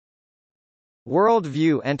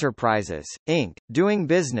Worldview Enterprises, Inc., doing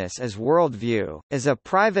business as Worldview, is a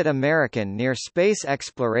private American near-space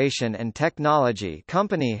exploration and technology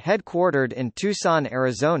company headquartered in Tucson,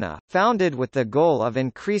 Arizona, founded with the goal of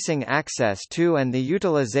increasing access to and the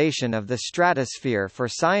utilization of the stratosphere for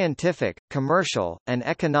scientific, commercial, and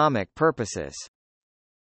economic purposes.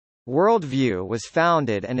 Worldview was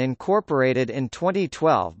founded and incorporated in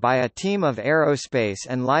 2012 by a team of aerospace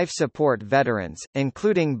and life support veterans,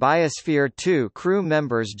 including Biosphere 2 crew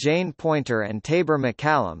members Jane Poynter and Tabor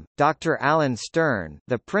McCallum, Dr. Alan Stern,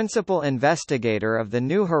 the principal investigator of the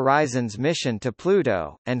New Horizons mission to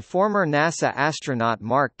Pluto, and former NASA astronaut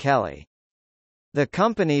Mark Kelly. The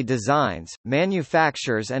company designs,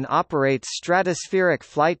 manufactures and operates stratospheric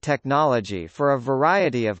flight technology for a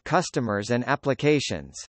variety of customers and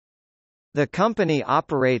applications. The company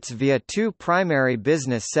operates via two primary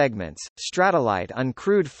business segments, Stratollite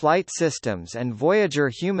uncrewed flight systems and Voyager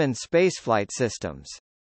human spaceflight systems.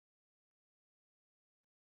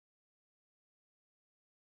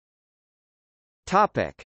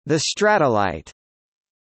 The Stratollite.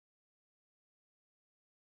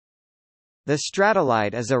 The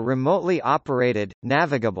Stratollite is a remotely operated,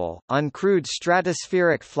 navigable, uncrewed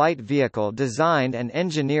stratospheric flight vehicle designed and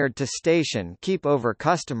engineered to keep over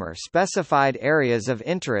customer-specified areas of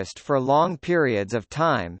interest for long periods of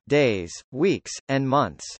time, days, weeks, and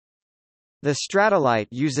months. The Stratollite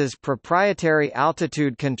uses proprietary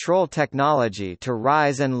altitude control technology to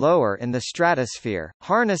rise and lower in the stratosphere,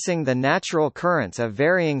 harnessing the natural currents of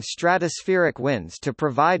varying stratospheric winds to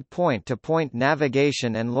provide point-to-point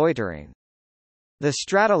navigation and loitering. The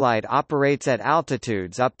Stratollite operates at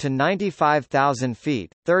altitudes up to 95,000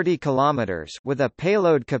 feet, 30 kilometers, with a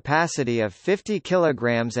payload capacity of 50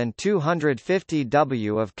 kilograms and 250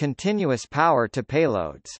 W of continuous power to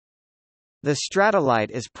payloads. The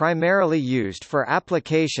Stratollite is primarily used for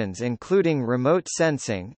applications including remote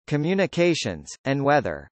sensing, communications, and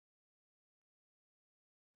weather.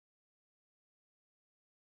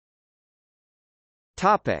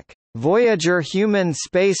 Topic: Voyager human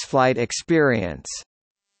spaceflight experience.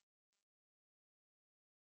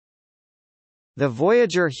 The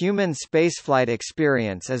Voyager human spaceflight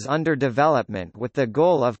experience is under development with the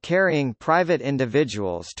goal of carrying private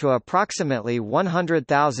individuals to approximately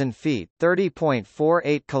 100,000 feet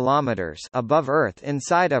 (30.48 kilometers) above Earth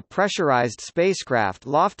inside a pressurized spacecraft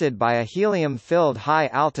lofted by a helium-filled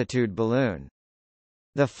high-altitude balloon.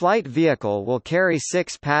 The flight vehicle will carry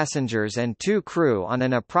 6 passengers and 2 crew on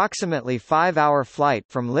an approximately 5-hour flight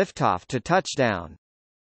from liftoff to touchdown.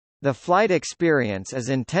 The flight experience is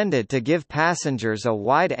intended to give passengers a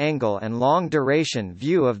wide-angle and long-duration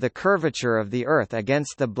view of the curvature of the Earth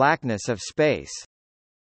against the blackness of space.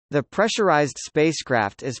 The pressurized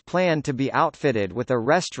spacecraft is planned to be outfitted with a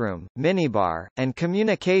restroom, minibar, and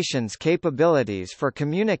communications capabilities for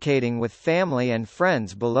communicating with family and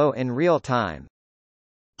friends below in real time.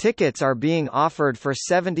 Tickets are being offered for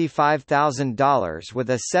 $75,000 with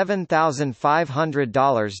a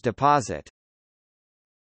 $7,500 deposit.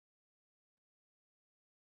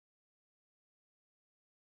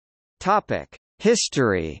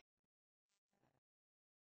 History.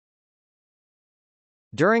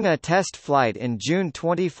 During a test flight in June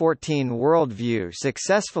 2014, Worldview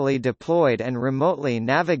successfully deployed and remotely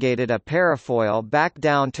navigated a parafoil back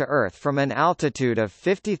down to Earth from an altitude of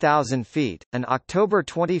 50,000 feet. An October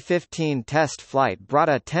 2015 test flight brought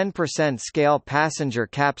a 10% scale passenger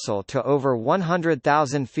capsule to over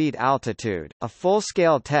 100,000 feet altitude. A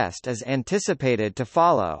full-scale test is anticipated to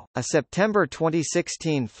follow. A September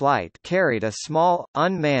 2016 flight carried a small,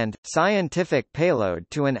 unmanned, scientific payload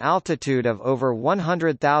to an altitude of over 100,000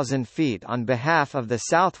 feet on behalf of the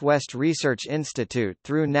Southwest Research Institute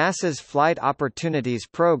through NASA's Flight Opportunities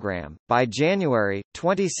Program. By January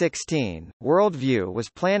 2016, Worldview was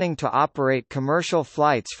planning to operate commercial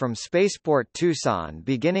flights from Spaceport Tucson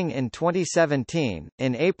beginning in 2017.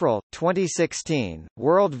 In April 2016,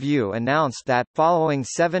 Worldview announced that, following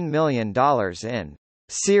 $7 million in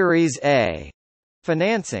Series A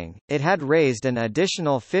financing, it had raised an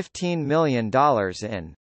additional $15 million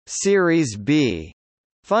in Series B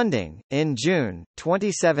funding. In June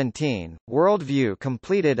 2017, Worldview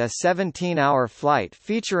completed a 17-hour flight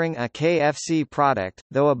featuring a KFC product.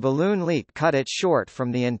 Though a balloon leak cut it short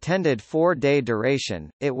from the intended 4-day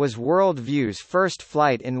duration, it was Worldview's first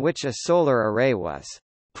flight in which a solar array was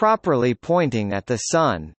properly pointing at the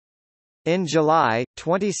Sun. In July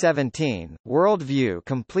 2017, Worldview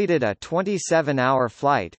completed a 27-hour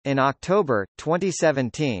flight. In October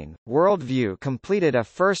 2017, Worldview completed a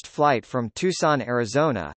first flight from Tucson,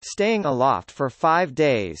 Arizona, staying aloft for 5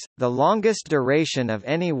 days, the longest duration of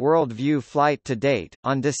any Worldview flight to date.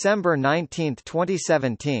 On December 19,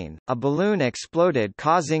 2017, a balloon exploded,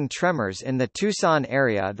 causing tremors in the Tucson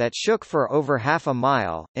area that shook for over half a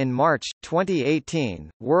mile. In March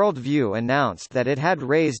 2018, Worldview announced that it had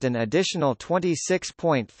raised an additional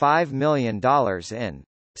 $26.5 million in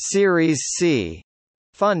Series C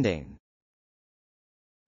funding.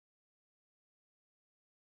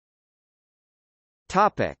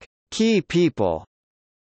 Topic: Key people.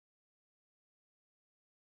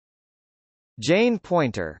 Jane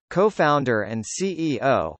Poynter, co-founder and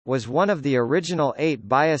CEO, was one of the original 8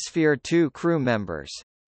 Biosphere 2 crew members.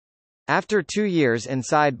 After 2 years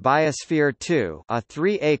inside Biosphere 2, a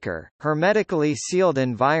 3-acre, hermetically sealed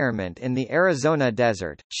environment in the Arizona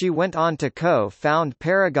desert, she went on to co-found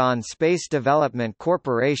Paragon Space Development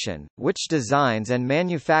Corporation, which designs and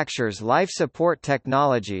manufactures life support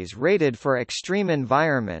technologies rated for extreme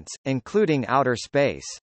environments, including outer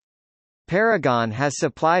space. Paragon has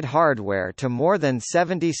supplied hardware to more than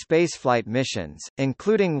 70 spaceflight missions,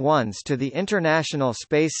 including ones to the International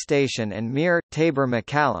Space Station and Mir. Tabor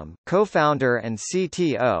McCallum, co-founder and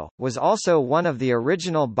CTO, was also one of the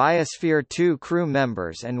original Biosphere 2 crew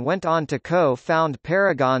members and went on to co-found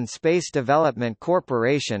Paragon Space Development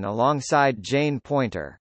Corporation alongside Jane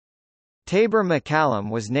Poynter. Tabor McCallum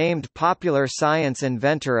was named Popular Science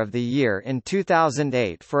Inventor of the Year in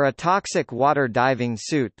 2008 for a toxic water diving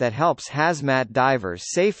suit that helps hazmat divers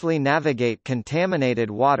safely navigate contaminated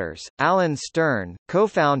waters. Alan Stern,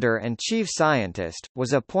 co-founder and chief scientist,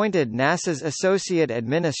 was appointed NASA's Associate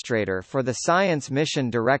Administrator for the Science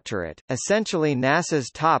Mission Directorate, essentially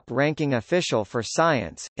NASA's top-ranking official for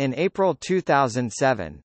science, in April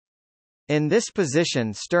 2007. In this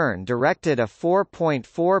position, Stern directed a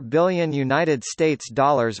 $4.4 billion United States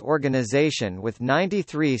dollars organization with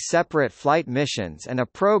 93 separate flight missions and a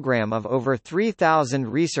program of over 3,000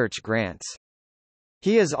 research grants.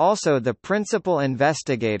 He is also the principal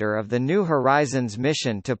investigator of the New Horizons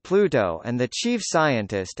mission to Pluto and the chief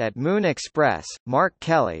scientist at Moon Express. Mark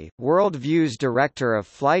Kelly, Worldview's director of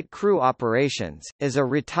flight crew operations, is a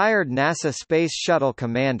retired NASA Space Shuttle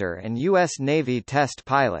commander and U.S. Navy test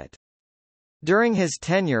pilot. During his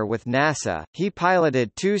tenure with NASA, he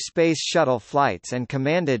piloted 2 Space Shuttle flights and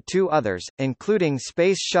commanded 2 others, including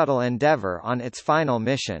Space Shuttle Endeavour on its final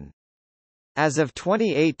mission. As of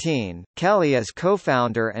 2018, Kelly is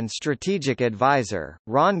co-founder and strategic advisor.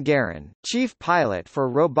 Ron Garan, chief pilot for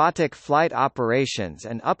robotic flight operations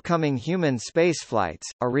and upcoming human spaceflights,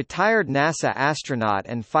 a retired NASA astronaut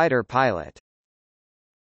and fighter pilot.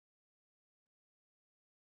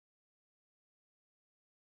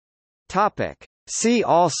 Topic. See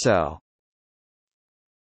also: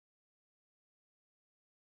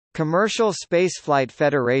 Commercial Spaceflight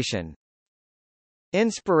Federation,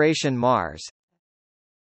 Inspiration Mars,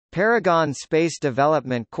 Paragon Space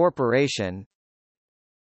Development Corporation,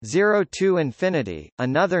 Zero to Infinity,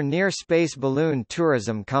 another near-space balloon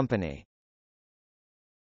tourism company.